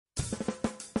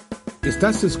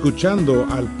Estás escuchando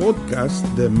al podcast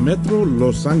de Metro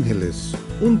Los Ángeles,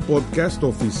 un podcast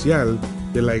oficial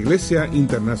de la Iglesia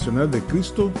Internacional de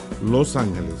Cristo, Los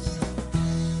Ángeles.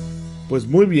 Pues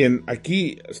muy bien,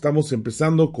 aquí estamos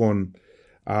empezando con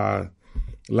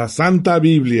la Santa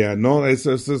Biblia, ¿no?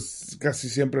 Eso es casi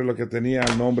siempre lo que tenía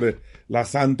el nombre, la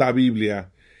Santa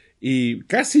Biblia. Y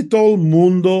casi todo el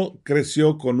mundo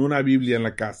creció con una Biblia en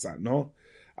la casa, ¿no?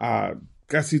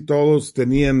 Casi todos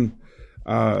tenían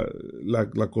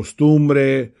la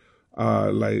costumbre,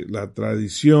 la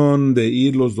tradición de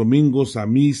ir los domingos a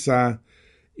misa,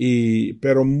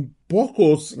 pero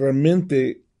pocos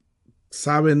realmente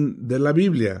saben de la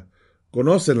Biblia,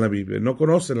 conocen la Biblia, no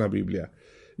conocen la Biblia.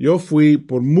 Yo fui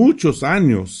por muchos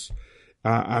años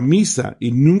a misa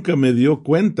y nunca me dio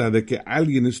cuenta de que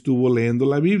alguien estuvo leyendo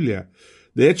la Biblia.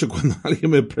 De hecho, cuando alguien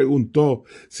me preguntó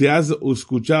si has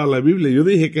escuchado la Biblia, yo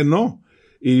dije que no.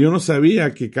 Y yo no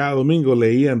sabía que cada domingo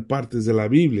leían partes de la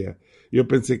Biblia. Yo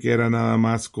pensé que eran nada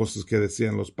más cosas que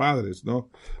decían los padres, ¿no?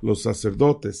 Los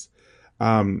sacerdotes.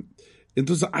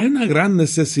 Entonces, hay una gran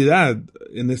necesidad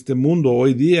en este mundo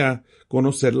hoy día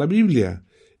conocer la Biblia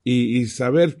y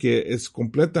saber que es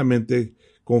completamente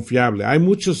confiable. Hay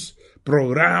muchos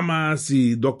programas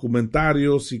y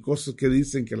documentarios y cosas que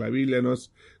dicen que la Biblia no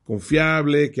es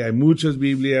confiable, que hay muchas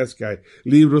Biblias, que hay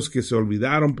libros que se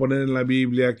olvidaron poner en la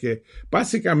Biblia, que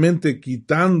básicamente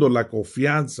quitando la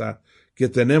confianza que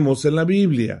tenemos en la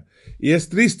Biblia. Y es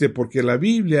triste porque la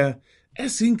Biblia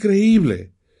es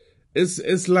increíble.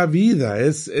 Es la vida,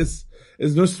 es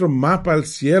nuestro mapa al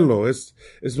cielo, es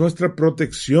nuestra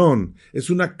protección, es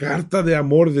una carta de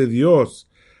amor de Dios.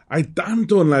 Hay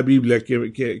tanto en la Biblia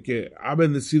que ha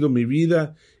bendecido mi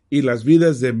vida y las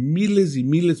vidas de miles y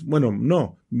miles,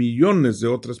 millones de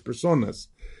otras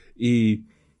personas. Y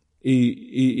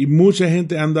mucha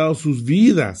gente han dado sus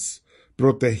vidas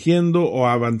protegiendo o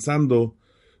avanzando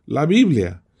la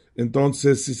Biblia.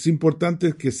 Entonces es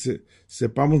importante que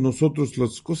sepamos nosotros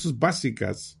las cosas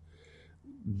básicas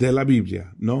de la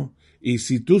Biblia, ¿no? Y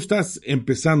si tú estás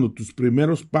empezando tus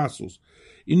primeros pasos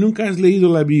y nunca has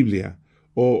leído la Biblia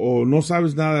o no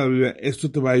sabes nada de la Biblia,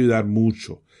 esto te va a ayudar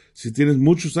mucho. Si tienes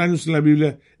muchos años en la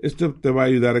Biblia, esto te va a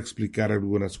ayudar a explicar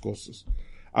algunas cosas.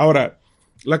 Ahora,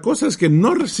 la cosa es que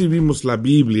no recibimos la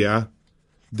Biblia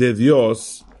de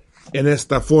Dios en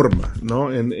esta forma,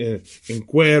 ¿no? En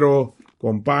cuero,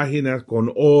 con páginas,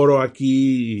 con oro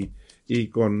aquí y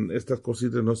con estas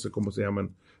cositas, no sé cómo se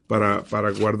llaman,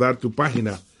 para guardar tu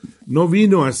página. No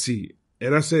vino así.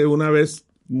 Érase una vez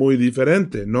muy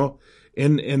diferente, ¿no?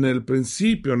 En el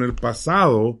principio, en el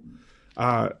pasado,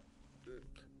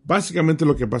 básicamente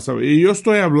lo que pasaba, y yo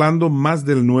estoy hablando más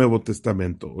del Nuevo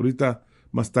Testamento. Ahorita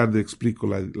más tarde explico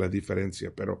la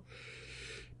diferencia,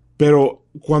 pero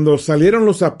cuando salieron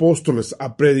los apóstoles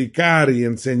a predicar y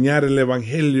enseñar el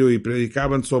evangelio y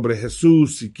predicaban sobre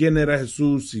Jesús y quién era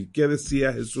Jesús y qué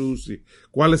decía Jesús y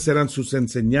cuáles eran sus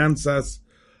enseñanzas,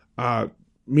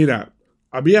 mira,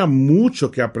 había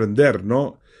mucho que aprender,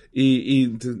 ¿no? Y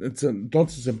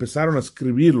entonces empezaron a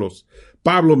escribirlos.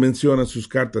 Pablo menciona en sus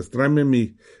cartas, tráeme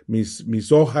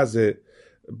mis hojas de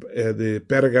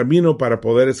pergamino para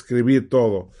poder escribir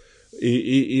todo.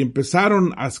 Y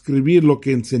empezaron a escribir lo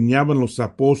que enseñaban los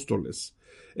apóstoles.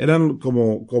 Eran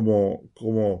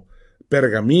como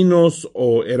pergaminos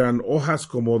o eran hojas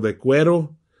como de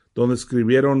cuero donde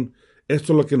escribieron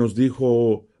esto es lo que nos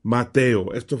dijo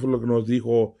Mateo, esto fue lo que nos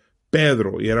dijo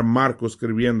Pedro y era Marco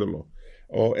escribiéndolo.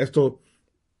 O esto,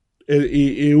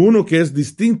 y uno que es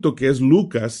distinto, que es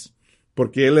Lucas,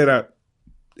 porque él era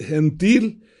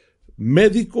gentil,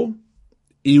 médico,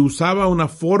 y usaba una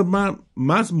forma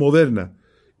más moderna.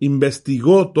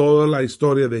 Investigó toda la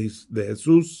historia de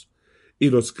Jesús y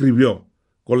lo escribió,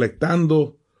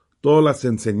 colectando todas las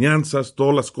enseñanzas,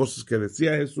 todas las cosas que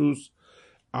decía Jesús.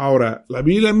 Ahora, la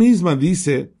Biblia misma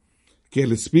dice que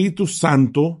el Espíritu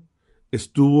Santo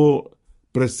estuvo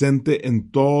presente en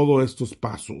todos estos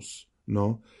pasos,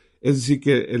 ¿no? Es decir,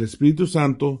 que el Espíritu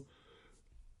Santo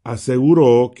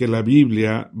aseguró que la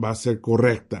Biblia va a ser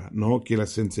correcta, ¿no? Que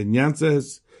las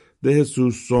enseñanzas de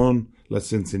Jesús son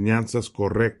las enseñanzas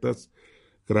correctas,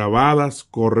 grabadas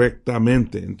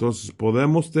correctamente. Entonces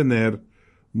podemos tener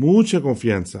mucha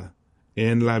confianza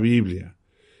en la Biblia.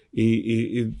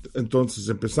 Y entonces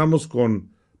empezamos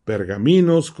con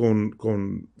pergaminos,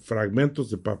 con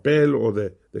fragmentos de papel o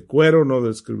de cuero, ¿no?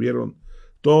 Escribieron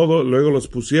todo, luego los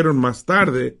pusieron más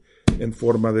tarde en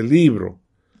forma de libro,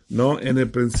 ¿no? En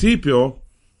el principio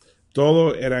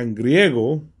todo era en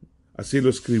griego, así lo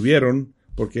escribieron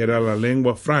porque era la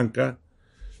lengua franca,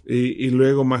 y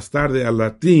luego más tarde al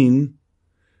latín,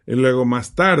 y luego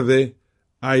más tarde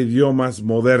a idiomas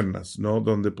modernas, ¿no?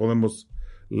 Donde podemos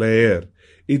leer.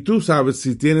 Y tú sabes,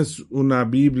 si tienes una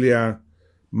Biblia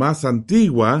más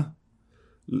antigua,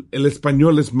 el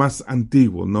español es más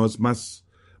antiguo, ¿no? Es más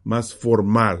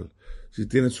formal. Si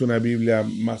tienes una Biblia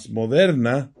más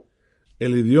moderna,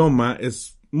 el idioma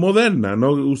es moderna,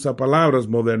 ¿no? Usa palabras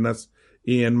modernas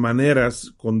y en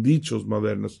maneras con dichos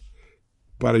modernos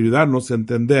para ayudarnos a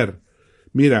entender.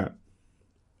 Mira,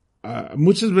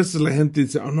 muchas veces la gente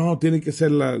dice, oh no, tiene que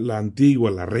ser la antigua,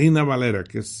 la Reina Valera,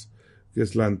 que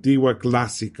es la antigua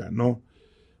clásica, ¿no?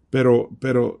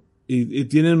 Y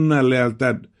tienen una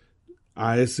lealtad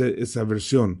a esa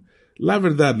versión. La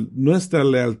verdad, nuestra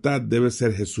lealtad debe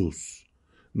ser Jesús.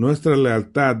 Nuestra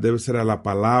lealtad debe ser a la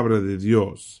palabra de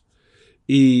Dios.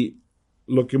 Y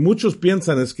lo que muchos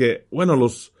piensan es que, bueno,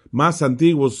 los más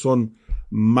antiguos son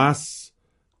más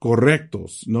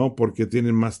correctos, ¿no? Porque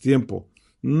tienen más tiempo.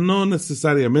 No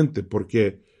necesariamente,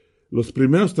 porque los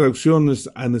primeros traducciones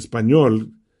en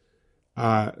español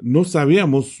no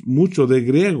sabíamos mucho de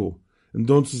griego.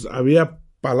 Entonces había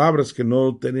palabras que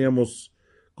no teníamos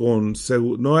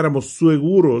no éramos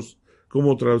seguros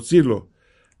cómo traducirlo.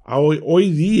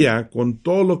 Hoy día, con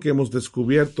todo lo que hemos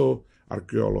descubierto,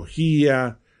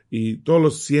 arqueología y todas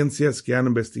las ciencias que han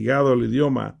investigado el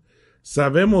idioma,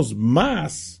 sabemos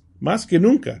más que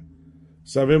nunca.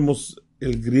 Sabemos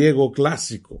el griego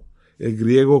clásico, el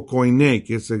griego koiné,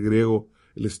 que es el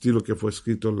estilo que fue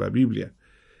escrito en la Biblia.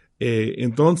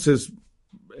 Entonces,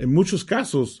 en muchos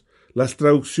casos, las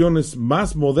traducciones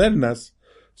más modernas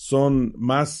son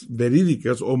más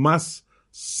verídicas o más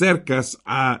cercas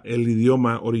a el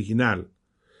idioma original.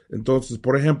 Entonces,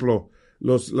 por ejemplo,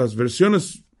 las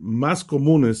versiones más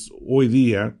comunes hoy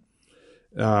día,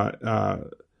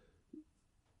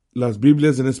 las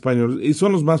Biblias en español, y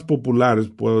son los más populares,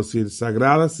 puedo decir,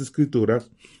 Sagradas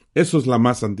Escrituras, eso es la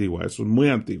más antigua, eso es muy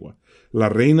antigua. La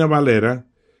Reina Valera,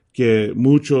 que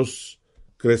muchos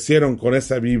crecieron con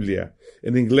esa Biblia.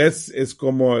 En inglés es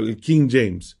como el King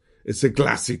James, ese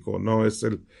clásico, ¿no? Es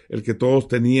el que todos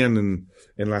tenían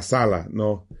en la sala,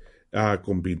 ¿no?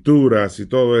 Con pinturas y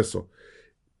todo eso.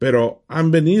 Pero han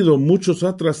venido muchas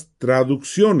otras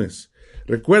traducciones.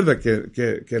 Recuerda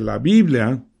que la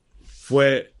Biblia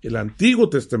fue el Antiguo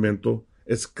Testamento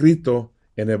escrito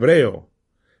en hebreo,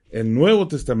 el Nuevo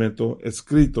Testamento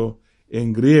escrito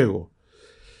en griego.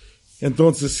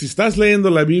 Entonces, si estás leyendo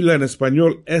la Biblia en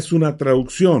español, es una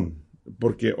traducción,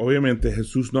 porque obviamente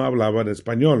Jesús no hablaba en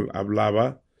español,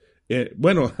 hablaba,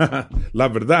 la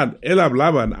verdad, él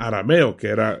hablaba en arameo, que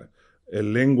era la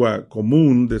lengua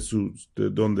común de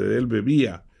donde él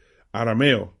vivía,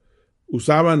 arameo.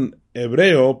 Usaban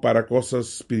hebreo para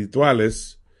cosas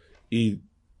espirituales y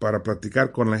para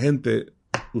platicar con la gente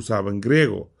usaban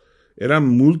griego. Eran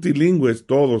multilingües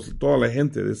toda la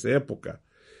gente de esa época.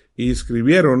 Y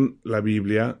escribieron la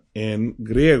Biblia en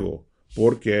griego,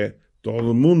 porque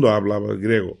todo el mundo hablaba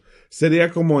griego. Sería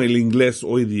como el inglés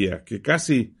hoy día, que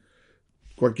casi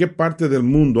cualquier parte del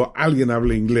mundo alguien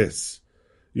habla inglés.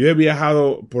 Yo he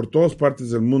viajado por todas partes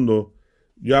del mundo,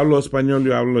 yo hablo español,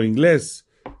 yo hablo inglés.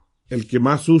 El que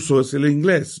más uso es el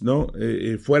inglés, ¿no?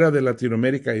 Fuera de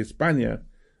Latinoamérica y España,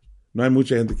 no hay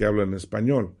mucha gente que habla en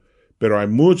español, pero hay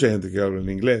mucha gente que habla en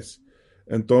inglés.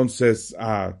 Entonces,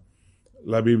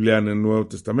 la Biblia en el Nuevo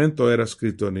Testamento era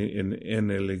escrito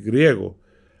en el griego.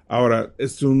 Ahora,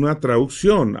 es una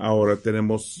traducción. Ahora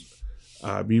tenemos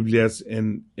Biblias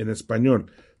en español.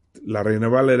 La Reina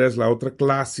Valera es la otra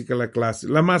clásica,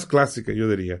 la más clásica, yo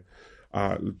diría.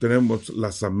 Tenemos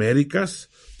las Américas,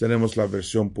 tenemos la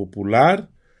versión popular,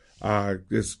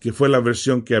 que fue la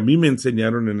versión que a mí me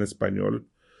enseñaron en español,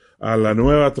 la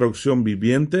nueva traducción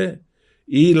viviente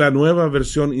y la nueva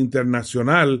versión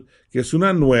internacional, que es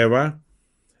una nueva.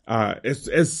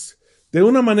 De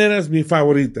una manera es mi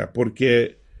favorita,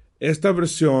 porque esta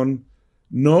versión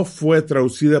no fue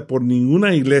traducida por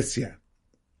ninguna iglesia.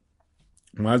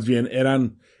 Más bien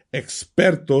eran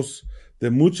expertos de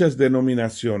muchas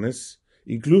denominaciones,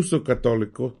 incluso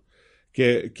católicos,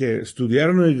 que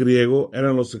estudiaron el griego,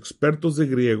 eran los expertos de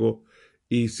griego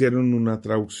e hicieron una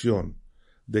traducción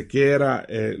de qué era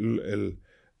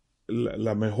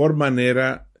la mejor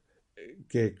manera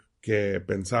que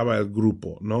pensaba el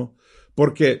grupo, ¿no?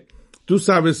 Porque tú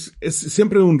sabes, es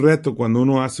siempre un reto cuando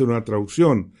uno hace una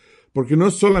traducción, porque no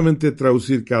es solamente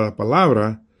traducir cada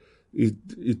palabra,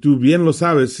 y tú bien lo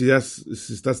sabes si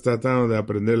estás tratando de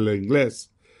aprender el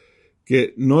inglés,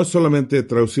 que no es solamente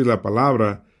traducir la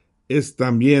palabra, es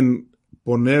también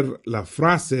poner la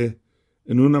frase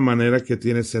en una manera que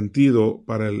tiene sentido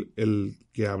para el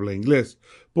que habla inglés.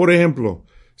 Por ejemplo,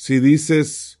 si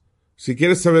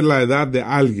quieres saber la edad de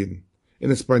alguien,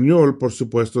 En español, por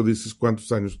supuesto, dices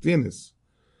cuántos años tienes.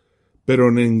 Pero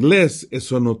en inglés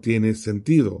eso no tiene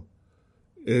sentido.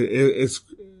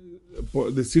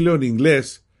 Decirlo en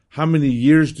inglés, how many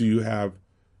years do you have,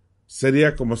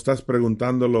 sería como estás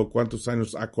preguntándolo cuántos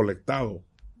años ha colectado.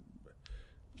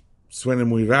 Suena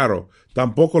muy raro.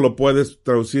 Tampoco lo puedes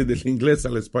traducir del inglés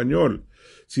al español.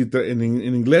 Si en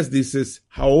inglés dices,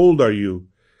 how old are you?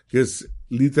 Que es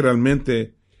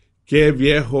literalmente, ¿qué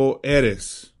viejo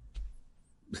eres?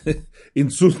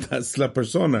 Insultas a la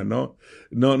persona, ¿no?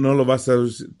 No lo vas a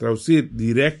traducir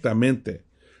directamente.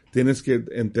 Tienes que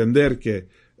entender que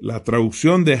la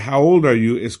traducción de how old are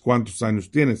you es cuántos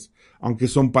años tienes, aunque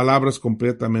son palabras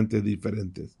completamente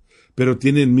diferentes, pero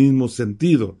tienen el mismo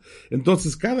sentido.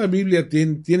 Entonces, cada Biblia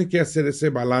tiene que hacer ese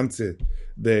balance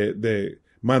de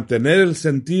mantener el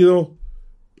sentido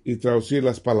y traducir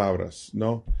las palabras,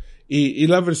 ¿no? Y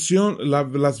las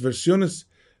versiones,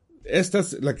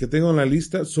 estas, la que tengo en la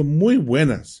lista, son muy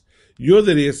buenas. Yo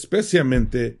diría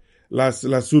especialmente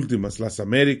las últimas, las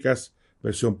Américas,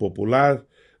 versión popular.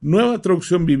 Nueva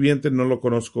traducción viviente no lo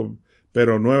conozco,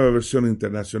 pero nueva versión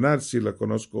internacional sí la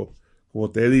conozco, como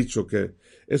te he dicho, que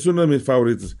es uno de mis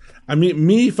favoritos. A mí,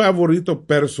 mi favorito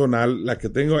personal, la que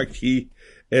tengo aquí,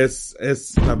 es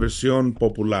la versión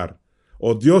popular.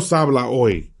 O Dios habla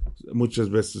hoy. Muchas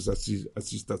veces así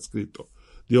está escrito.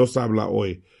 Dios habla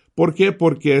hoy. ¿Por qué?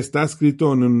 Porque está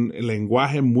escrito en un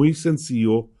lenguaje muy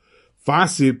sencillo,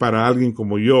 fácil para alguien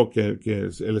como yo, que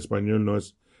el español no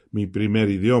es mi primer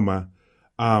idioma,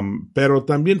 pero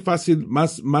también fácil,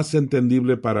 más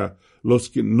entendible para los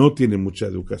que no tienen mucha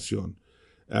educación.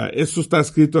 Eso está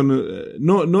escrito,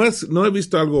 no he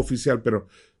visto algo oficial, pero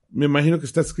me imagino que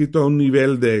está escrito a un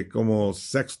nivel de como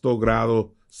sexto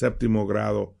grado, séptimo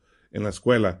grado en la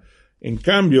escuela. En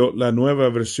cambio, la nueva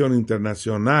versión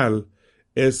internacional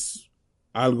es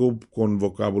algo con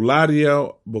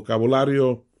vocabulario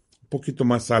un poquito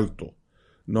más alto,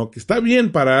 ¿no? Que está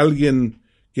bien para alguien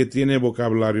que tiene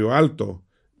vocabulario alto.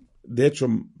 De hecho,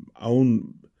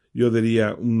 aún yo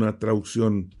diría una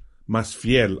traducción más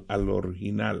fiel al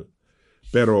original.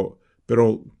 Pero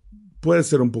puede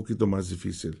ser un poquito más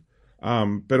difícil.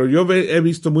 Pero yo he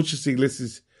visto muchas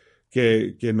iglesias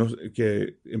que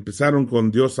empezaron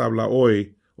con Dios habla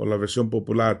hoy, o la versión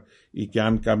popular, y que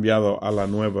han cambiado a la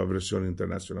nueva versión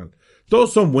internacional.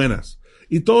 Todos son buenas,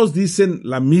 y todos dicen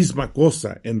la misma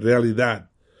cosa, en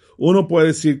realidad. Uno puede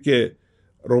decir que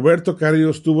Roberto Carrillo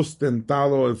estuvo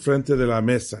sentado enfrente de la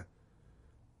mesa.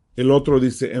 El otro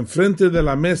dice, enfrente de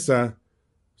la mesa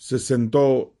se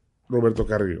sentó Roberto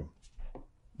Carrillo.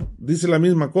 Dice la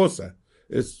misma cosa.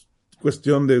 Es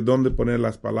cuestión de dónde poner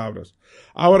las palabras.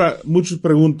 Ahora, muchos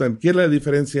preguntan, ¿qué es la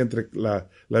diferencia entre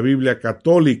la Biblia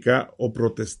católica o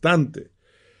protestante?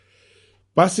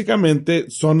 Básicamente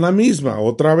son la misma,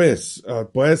 otra vez.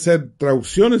 Puede ser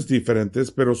traducciones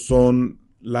diferentes, pero son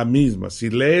la misma. Si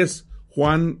lees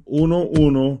Juan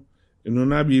 1:1 en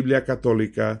una Biblia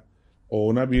católica o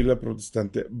una Biblia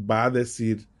protestante, va a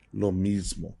decir lo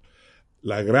mismo.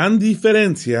 La gran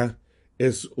diferencia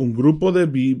es un grupo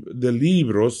de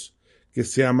libros que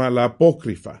se llama la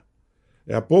apócrifa.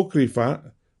 La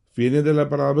apócrifa viene de la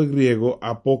palabra griego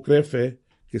apócrife,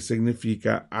 que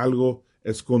significa algo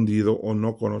escondido o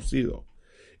no conocido.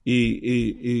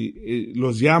 Y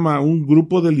los llama un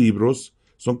grupo de libros,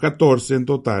 son 14 en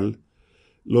total,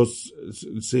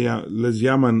 les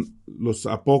llaman los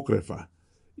apócrifa.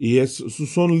 Y esos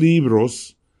son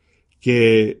libros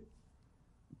que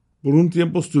por un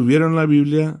tiempo estuvieron en la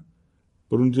Biblia,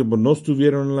 por un tiempo no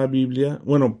estuvieron en la Biblia.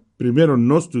 Bueno, primero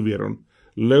no estuvieron,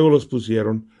 luego los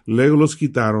pusieron, luego los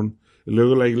quitaron, y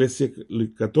luego la Iglesia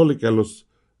Católica los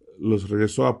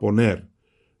regresó a poner,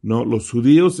 ¿no? Los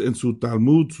judíos en su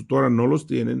Talmud, su Torah, no los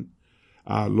tienen,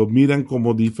 lo miran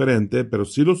como diferente, pero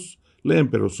sí los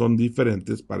leen, pero son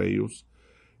diferentes para ellos.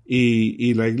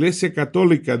 Y la Iglesia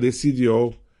Católica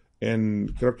decidió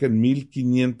creo que en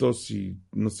 1500 y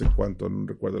no sé cuánto, no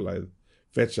recuerdo la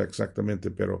fecha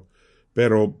exactamente,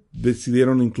 pero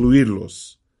decidieron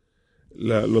incluirlos.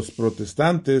 Los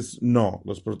protestantes, no.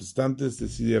 Los protestantes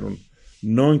decidieron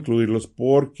no incluirlos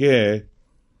porque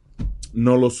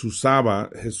no los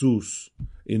usaba Jesús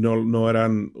y no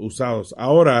eran usados.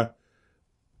 Ahora,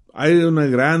 hay una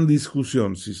gran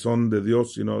discusión si son de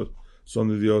Dios, si no son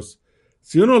de Dios.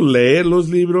 Si uno lee los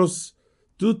libros,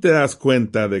 tú te das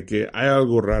cuenta de que hay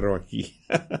algo raro aquí.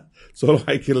 Solo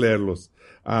hay que leerlos.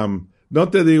 No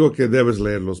te digo que debes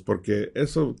leerlos porque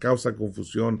eso causa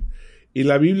confusión. Y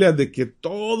la Biblia de que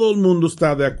todo el mundo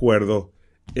está de acuerdo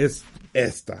es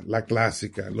esta, la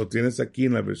clásica. Lo tienes aquí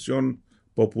en la versión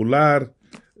popular.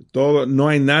 No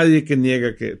hay nadie que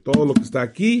niega que todo lo que está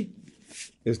aquí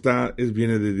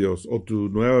viene de Dios, o tu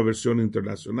nueva versión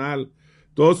internacional.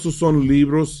 Todos esos son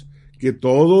libros que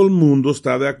todo el mundo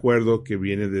está de acuerdo que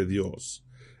viene de Dios.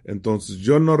 Entonces,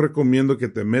 yo no recomiendo que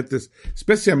te metes,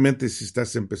 especialmente si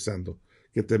estás empezando,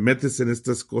 que te metes en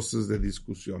estas cosas de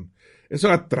discusión. Eso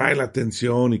atrae la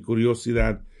atención y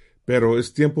curiosidad, pero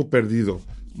es tiempo perdido.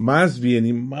 Más bien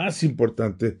y más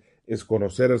importante es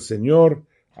conocer al Señor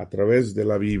a través de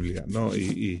la Biblia, ¿no?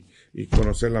 Y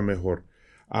conocerla mejor.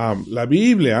 La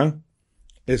Biblia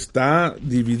está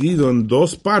dividido en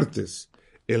dos partes,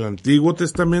 el Antiguo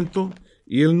Testamento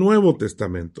y el Nuevo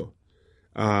Testamento.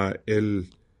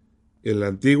 El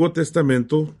Antiguo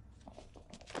Testamento,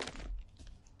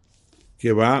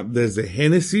 que va desde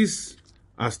Génesis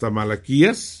hasta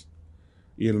Malaquías,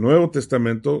 y el Nuevo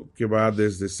Testamento, que va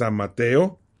desde San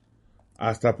Mateo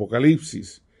hasta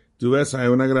Apocalipsis. Tú ves, hay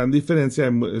una gran diferencia.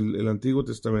 El Antiguo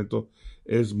Testamento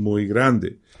es muy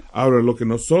grande. Ahora, lo que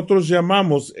nosotros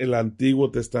llamamos el Antiguo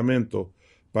Testamento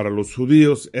para los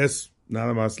judíos es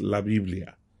nada más la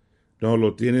Biblia. No,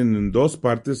 lo tienen en dos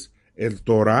partes: el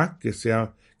Torah, que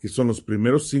son los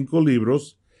primeros 5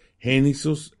 libros,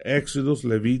 Génesis, Éxodos,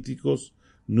 Levíticos,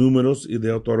 Números y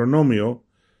Deuteronomio.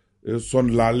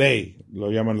 Son la ley,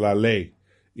 lo llaman la ley.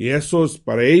 Y eso es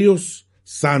para ellos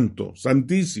santo,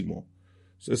 santísimo.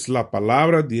 Es la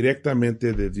palabra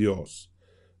directamente de Dios,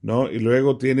 ¿no? Y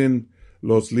luego tienen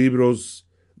los libros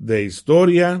de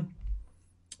historia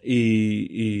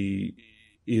y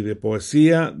de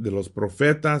poesía de los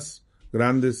profetas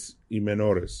grandes y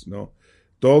menores, ¿no?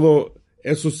 Todo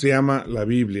eso se llama la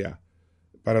Biblia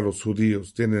para los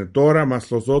judíos. Tienen Torah más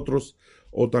los otros,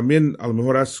 o también a lo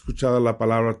mejor has escuchado la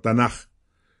palabra Tanaj,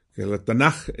 que la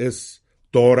Tanaj es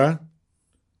Torah,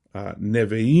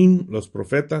 Nevi'im, los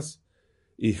profetas,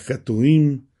 y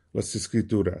Ketuim, las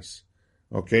escrituras.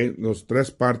 ¿Ok? Las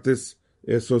 3 partes,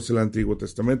 eso es el Antiguo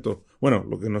Testamento. Bueno,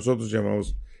 lo que nosotros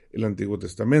llamamos el Antiguo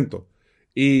Testamento.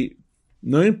 Y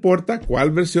no importa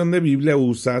cuál versión de Biblia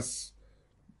usas,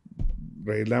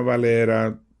 Reina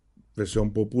Valera,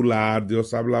 versión popular,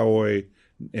 Dios habla hoy,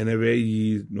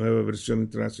 NBI, nueva versión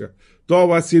internacional, todo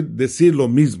va a decir lo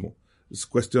mismo. Es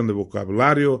cuestión de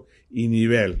vocabulario y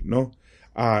nivel, ¿no?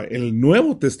 El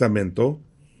Nuevo Testamento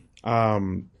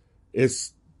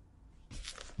es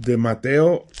de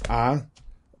Mateo a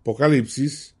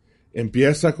Apocalipsis.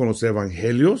 Empieza con los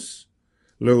evangelios,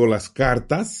 luego las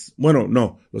cartas. Bueno,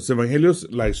 no, los evangelios,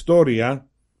 la historia,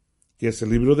 que es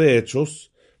el libro de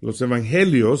Hechos. Los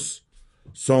evangelios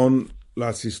son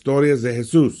las historias de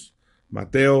Jesús: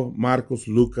 Mateo, Marcos,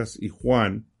 Lucas y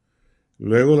Juan.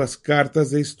 Luego las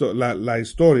cartas de la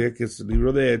historia, que es el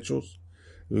libro de Hechos.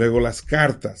 Luego las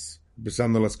cartas,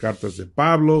 empezando las cartas de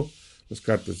Pablo, las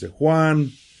cartas de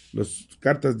Juan, las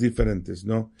cartas diferentes,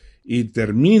 ¿no? Y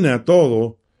termina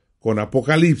todo con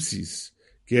Apocalipsis,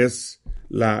 que es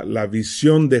la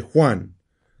visión de Juan,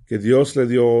 que Dios le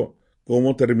dio,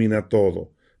 cómo termina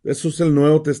todo. Eso es el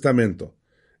Nuevo Testamento.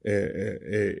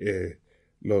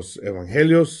 Los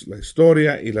evangelios, la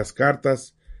historia y las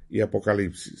cartas y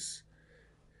Apocalipsis.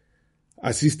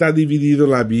 Así está dividido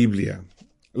la Biblia.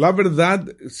 La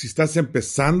verdad, si estás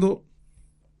empezando,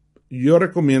 yo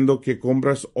recomiendo que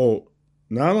compras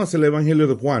nada más el Evangelio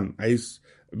de Juan. Ahí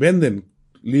venden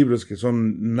libros que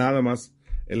son nada más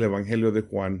el Evangelio de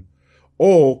Juan.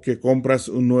 O que compras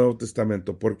un Nuevo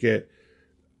Testamento, porque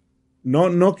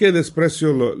no que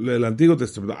desprecio el Antiguo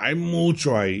Testamento. Hay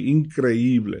mucho ahí,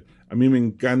 increíble. A mí me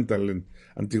encanta el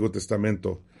Antiguo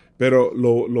Testamento. Pero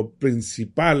lo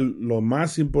principal, lo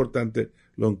más importante,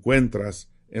 lo encuentras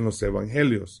en los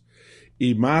evangelios.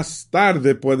 Y más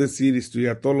tarde puedes ir y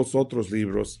estudiar todos los otros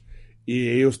libros y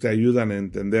ellos te ayudan a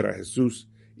entender a Jesús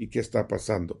y qué está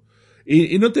pasando.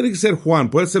 Y no tiene que ser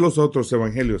Juan, puede ser los otros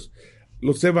evangelios.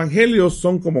 Los evangelios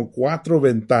son como 4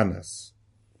 ventanas,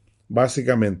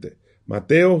 básicamente.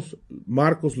 Mateo,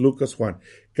 Marcos, Lucas, Juan.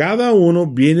 Cada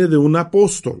uno viene de un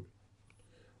apóstol.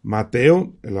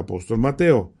 Mateo, el apóstol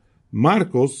Mateo.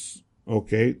 Marcos,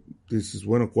 ok, dices,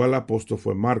 bueno, ¿cuál apóstol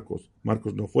fue Marcos?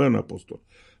 Marcos no fue un apóstol.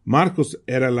 Marcos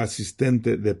era el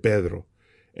asistente de Pedro.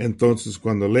 Entonces,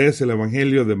 cuando lees el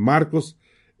Evangelio de Marcos,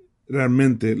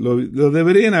 realmente lo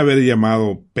deberían haber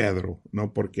llamado Pedro,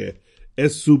 ¿no? Porque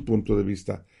es su punto de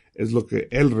vista, es lo que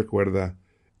él recuerda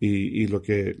y lo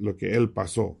que él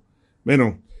pasó.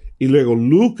 Bueno, y luego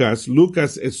Lucas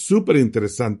es súper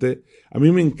interesante. A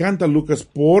mí me encanta Lucas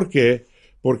porque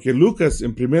Lucas,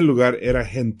 en primer lugar, era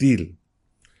gentil.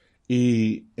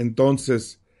 Y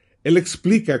entonces, él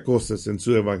explica cosas en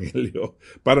su evangelio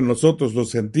para nosotros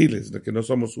los gentiles, de que no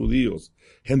somos judíos.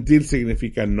 Gentil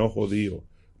significa no judío.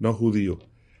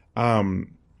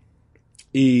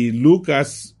 Y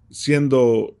Lucas,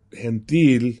 siendo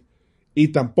gentil y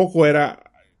tampoco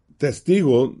era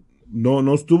testigo,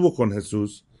 no estuvo con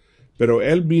Jesús, pero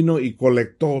él vino y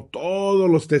colectó todos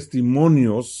los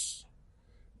testimonios,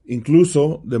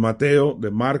 incluso de Mateo,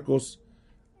 de Marcos,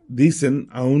 dicen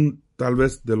aún tal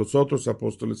vez de los otros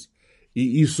apóstoles,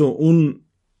 y hizo un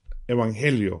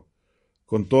evangelio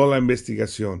con toda la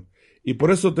investigación. Y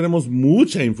por eso tenemos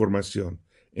mucha información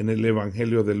en el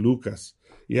evangelio de Lucas,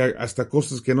 y hasta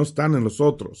cosas que no están en los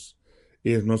otros,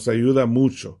 y nos ayuda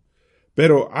mucho.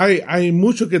 Pero hay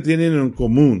mucho que tienen en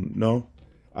común, ¿no?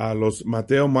 A los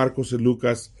Mateo, Marcos y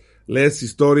Lucas, lees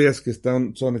historias que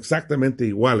son exactamente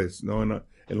iguales, ¿no?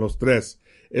 En los tres.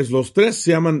 Los tres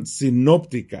se llaman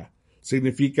sinóptica,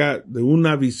 significa de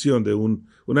una visión,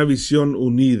 una visión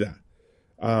unida.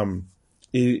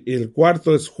 Y el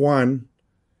cuarto es Juan,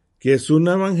 que es un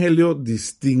evangelio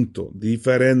distinto,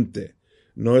 diferente.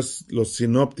 No es los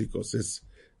sinópticos, es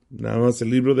nada más el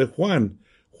libro de Juan.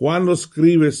 Juan lo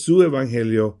escribe su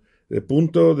evangelio de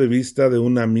punto de vista de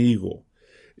un amigo.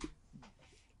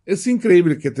 Es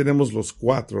increíble que tenemos los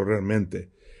cuatro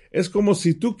realmente. Es como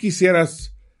si tú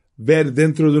quisieras ver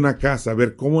dentro de una casa,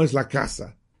 ver cómo es la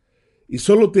casa. Y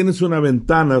solo tienes una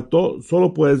ventana,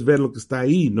 solo puedes ver lo que está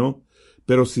ahí, ¿no?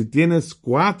 Pero si tienes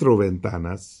 4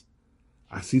 ventanas,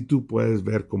 así tú puedes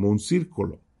ver como un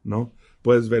círculo, ¿no?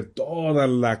 Puedes ver toda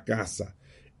la casa.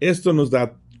 Esto nos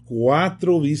da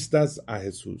 4 vistas a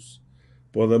Jesús.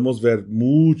 Podemos ver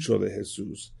mucho de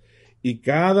Jesús. Y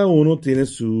cada uno tiene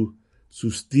su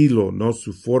estilo, ¿no?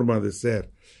 Su forma de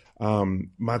ser.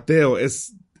 Mateo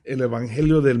es el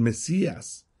evangelio del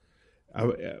Mesías.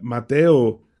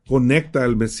 Mateo conecta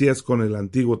al Mesías con el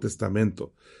Antiguo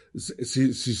Testamento.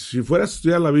 Si fueras a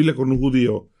estudiar la Biblia con un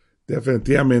judío,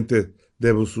 definitivamente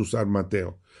debes usar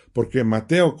Mateo, porque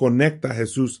Mateo conecta a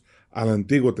Jesús al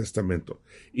Antiguo Testamento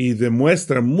y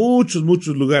demuestra muchos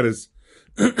lugares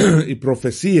y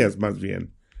profecías más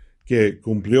bien que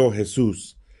cumplió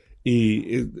Jesús.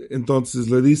 Y entonces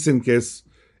le dicen que es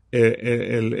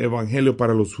el evangelio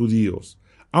para los judíos,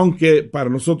 aunque para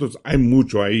nosotros hay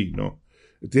mucho ahí, ¿no?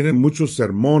 Tiene muchos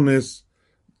sermones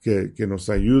que nos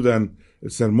ayudan.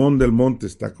 El sermón del monte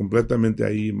está completamente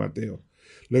ahí, Mateo.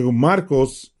 Luego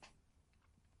Marcos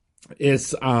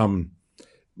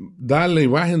da la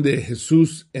imagen de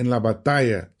Jesús en la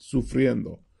batalla,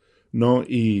 sufriendo, ¿no?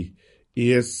 Y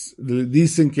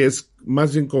dicen que es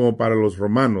más bien como para los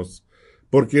romanos,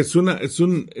 porque es un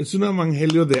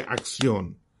evangelio de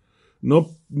acción.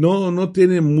 No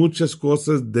tiene muchas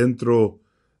cosas dentro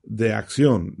de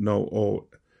acción, no, o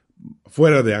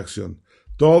fuera de acción.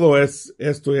 Todo es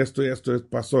esto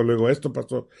pasó, luego esto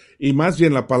pasó. Y más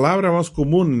bien la palabra más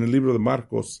común en el libro de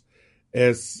Marcos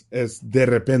es de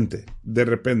repente.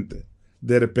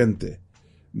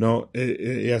 ¿No?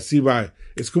 Y así va.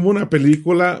 Es como una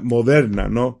película moderna,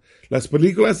 ¿no? Las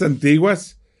películas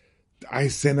antiguas, hay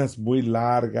escenas muy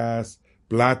largas,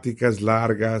 pláticas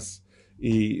largas,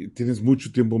 y tienes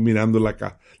mucho tiempo mirando la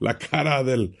cara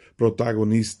del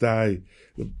protagonista. Y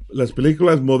las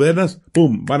películas modernas,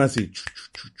 ¡pum!, van así.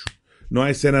 No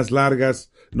hay escenas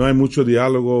largas, no hay mucho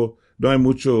diálogo, no hay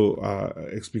mucho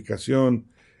explicación.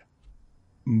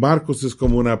 Marcos es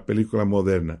como una película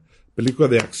moderna, película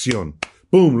de acción.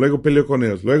 ¡Pum! Luego peleó con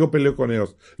ellos, luego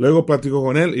platicó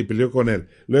con él y peleó con él.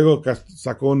 Luego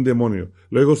sacó un demonio,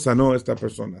 luego sanó a esta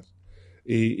persona.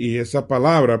 Y esa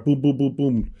palabra, pum, pum, pum,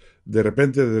 pum, de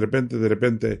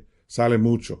repente, sale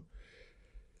mucho.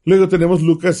 Luego tenemos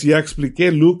Lucas, ya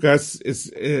expliqué, Lucas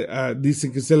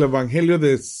dicen que es el evangelio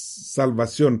de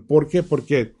salvación. ¿Por qué?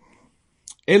 Porque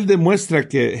él demuestra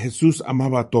que Jesús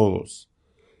amaba a todos.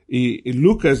 Y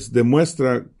Lucas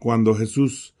demuestra cuando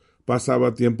Jesús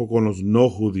pasaba tiempo con los no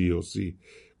judíos, y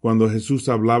cuando Jesús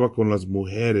hablaba con las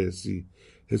mujeres, y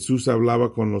Jesús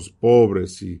hablaba con los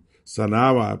pobres, y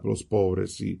sanaba a los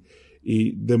pobres, y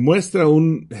demuestra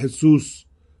un Jesús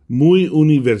muy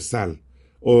universal,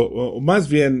 o más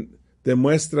bien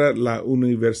demuestra la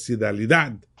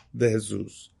universalidad de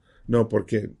Jesús, no,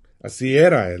 porque así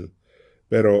era él,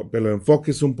 pero el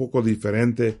enfoque es un poco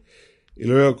diferente. Y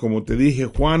luego, como te dije,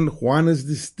 Juan es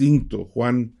distinto.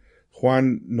 Juan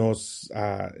nos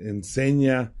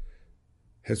enseña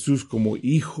Jesús como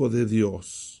hijo de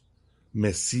Dios,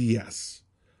 Mesías,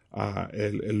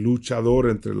 el luchador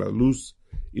entre la luz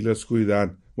y la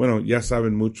oscuridad. Bueno, ya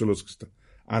saben mucho los que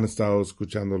han estado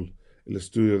escuchando el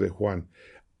estudio de Juan.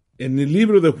 En el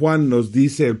libro de Juan nos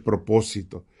dice el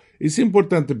propósito. Es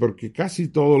importante porque casi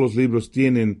todos los libros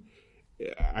tienen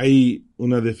ahí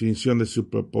una definición de su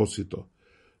propósito.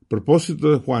 El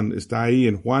propósito de Juan está ahí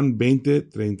en Juan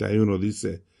 20:31.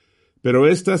 Dice: pero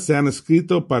estas se han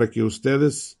escrito para que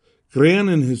ustedes crean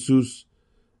en Jesús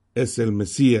es el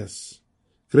Mesías.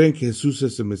 Creen que Jesús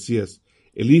es el Mesías,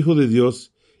 el Hijo de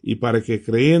Dios, y para que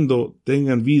creyendo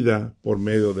tengan vida por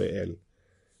medio de él.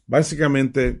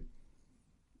 Básicamente,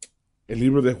 el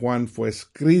libro de Juan fue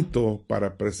escrito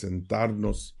para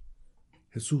presentarnos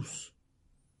Jesús,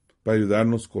 para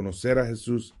ayudarnos a conocer a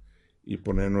Jesús y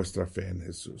poner nuestra fe en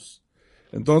Jesús.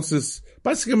 Entonces,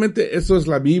 básicamente eso es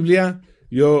la Biblia.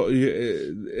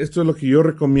 Esto es lo que yo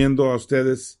recomiendo a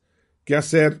ustedes que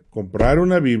hacer: comprar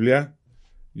una Biblia.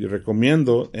 Yo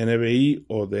recomiendo NBI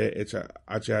o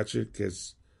DHH, que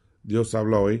es Dios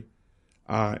habla hoy.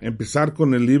 Empezar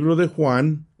con el libro de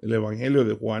Juan, el Evangelio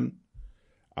de Juan.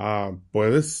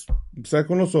 Puedes empezar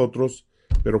con los otros,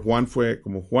 pero Juan fue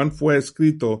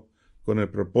escrito con el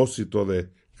propósito de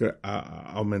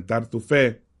aumentar tu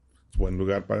fe, es buen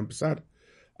lugar para empezar.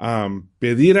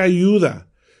 Pedir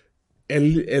ayuda.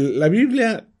 La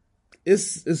Biblia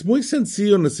es muy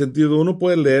sencillo en el sentido, uno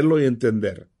puede leerlo y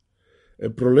entender.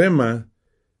 El problema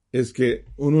es que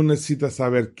uno necesita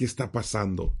saber qué está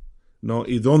pasando, ¿no?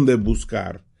 Y dónde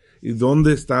buscar, y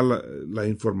dónde está la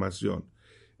información.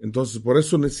 Entonces, por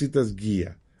eso necesitas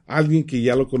guía. Alguien que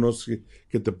ya lo conoce,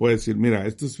 que te puede decir, mira,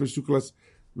 estos versículos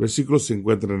se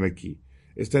encuentran aquí.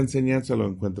 Esta enseñanza lo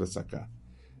encuentras acá.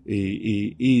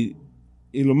 Y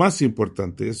lo más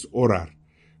importante es orar.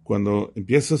 Cuando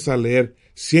empiezas a leer,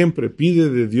 siempre pide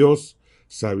de Dios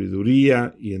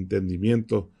sabiduría y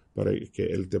entendimiento para que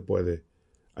Él te puede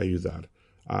ayudar.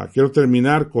 Quiero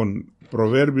terminar con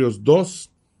Proverbios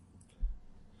 2.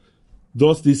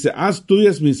 2 dice, haz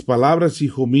tuyas mis palabras,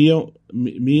 hijo mío,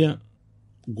 mía,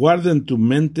 guarda en tu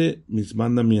mente mis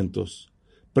mandamientos.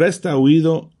 Presta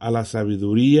oído a la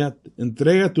sabiduría,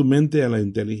 entrega tu mente a la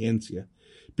inteligencia.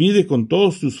 Pide con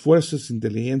todas tus fuerzas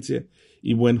inteligencia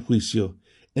y buen juicio.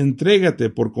 Entrégate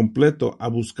por completo a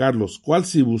buscarlos, cual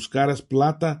si buscaras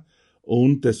plata o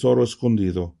un tesoro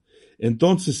escondido.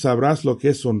 Entonces sabrás lo que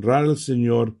es honrar al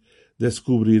Señor,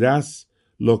 descubrirás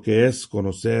lo que es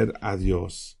conocer a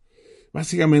Dios.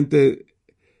 Básicamente,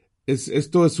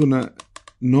 esto es una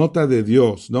nota de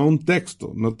Dios, no un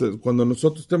texto. Cuando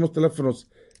nosotros tenemos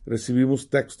teléfonos, recibimos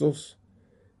textos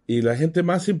y la gente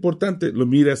más importante lo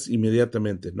miras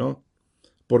inmediatamente, ¿no?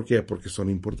 ¿Por qué? Porque son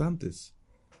importantes.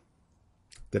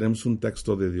 Tenemos un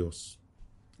texto de Dios,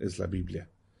 es la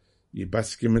Biblia. Y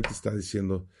básicamente está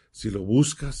diciendo, si lo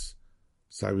buscas,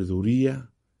 sabiduría,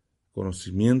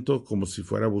 conocimiento, como si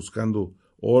fuera buscando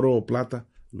oro o plata,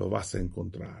 lo vas a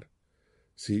encontrar.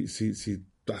 Si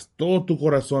das todo tu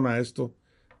corazón a esto,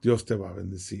 Dios te va a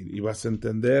bendecir y vas a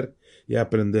entender y a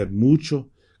aprender mucho.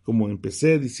 Como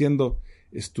empecé diciendo,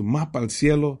 es tu mapa al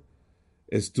cielo,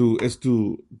 es tu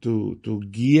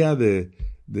guía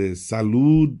de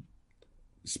salud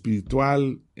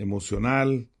espiritual,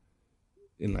 emocional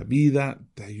en la vida,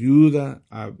 te ayuda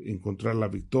a encontrar la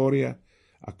victoria,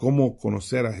 a cómo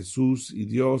conocer a Jesús y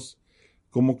Dios,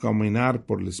 cómo caminar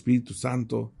por el Espíritu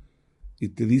Santo, y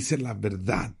te dice la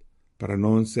verdad para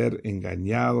no ser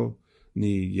engañado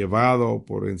ni llevado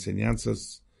por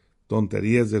enseñanzas,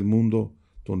 tonterías del mundo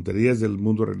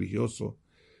religioso,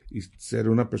 y ser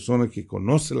una persona que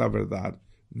conoce la verdad,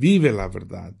 vive la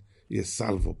verdad y es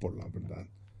salvo por la verdad.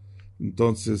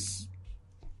 Entonces,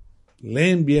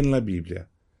 leen bien la Biblia,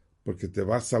 porque te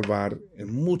va a salvar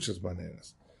en muchas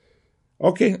maneras.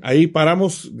 Ok, ahí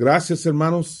paramos. Gracias,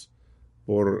 hermanos,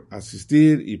 por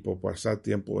asistir y por pasar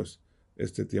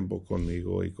este tiempo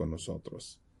conmigo y con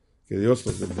nosotros. Que Dios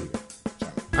los bendiga.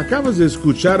 Chao. Acabas de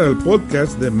escuchar el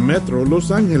podcast de Metro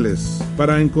Los Ángeles.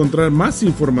 Para encontrar más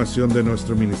información de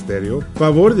nuestro ministerio,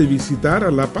 favor de visitar a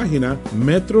la página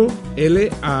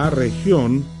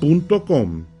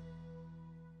metrolaregion.com.